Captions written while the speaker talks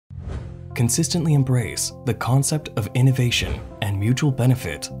consistently embrace the concept of innovation and mutual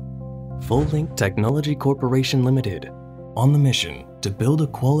benefit. Fullink Technology Corporation Limited, on the mission to build a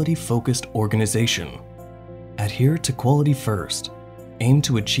quality-focused organization. Adhere to quality first. Aim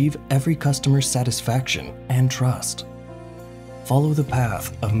to achieve every customer's satisfaction and trust. Follow the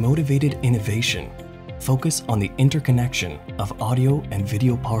path of motivated innovation. Focus on the interconnection of audio and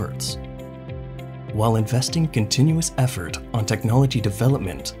video parts. While investing continuous effort on technology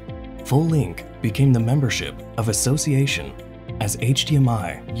development, Fullink became the membership of association as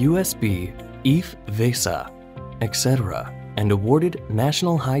HDMI, USB, EF VESA, etc., and awarded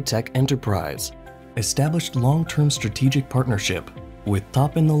National High-Tech Enterprise. Established long-term strategic partnership with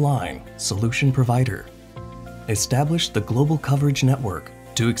top-in-the-line solution provider. Established the global coverage network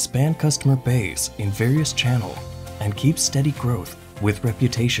to expand customer base in various channels and keep steady growth with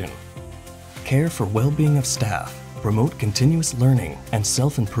reputation. Care for well-being of staff. Promote continuous learning and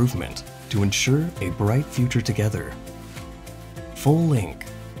self-improvement to ensure a bright future together. Fullink.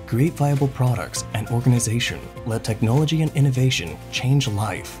 Create viable products and organization. Let technology and innovation change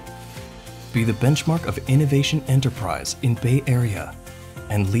life. Be the benchmark of innovation enterprise in Bay Area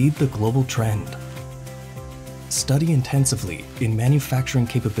and lead the global trend. Study intensively in manufacturing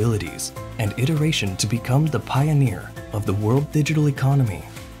capabilities and iteration to become the pioneer of the world digital economy.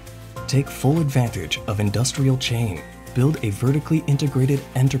 Take full advantage of industrial chain. Build a vertically integrated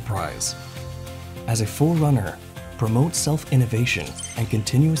enterprise. As a forerunner, promote self-innovation and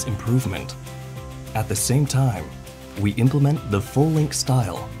continuous improvement. At the same time, we implement the Fullink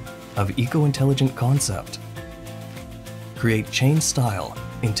style of eco-intelligent concept. Create chain-style,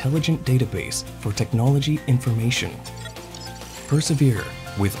 intelligent database for technology information. Persevere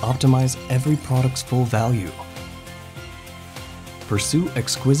with optimize every product's full value. Pursue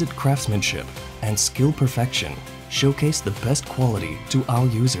exquisite craftsmanship and skill perfection. Showcase the best quality to our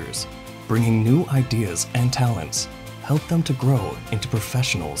users, bringing new ideas and talents. Help them to grow into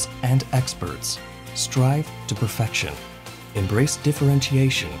professionals and experts. Strive to perfection. Embrace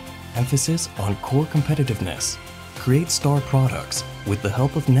differentiation. Emphasis on core competitiveness. Create star products with the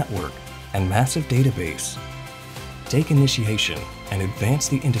help of network and massive database. Take initiation and advance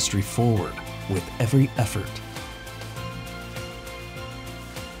the industry forward with every effort.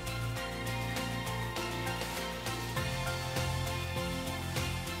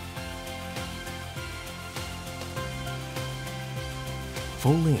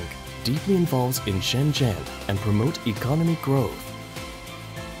 Fullink deeply involves in Shenzhen and promote economic growth.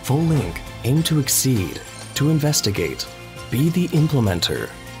 Fullink aim to exceed, to investigate, be the implementer,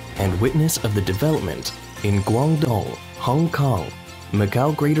 and witness of the development in Guangdong, Hong Kong,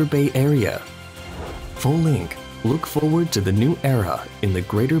 Macau Greater Bay Area. Fullink look forward to the new era in the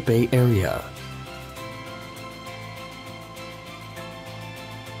Greater Bay Area.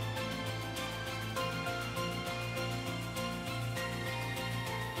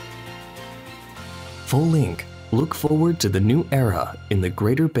 Fullink look forward to the new era in the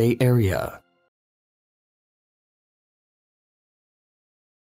Greater Bay Area.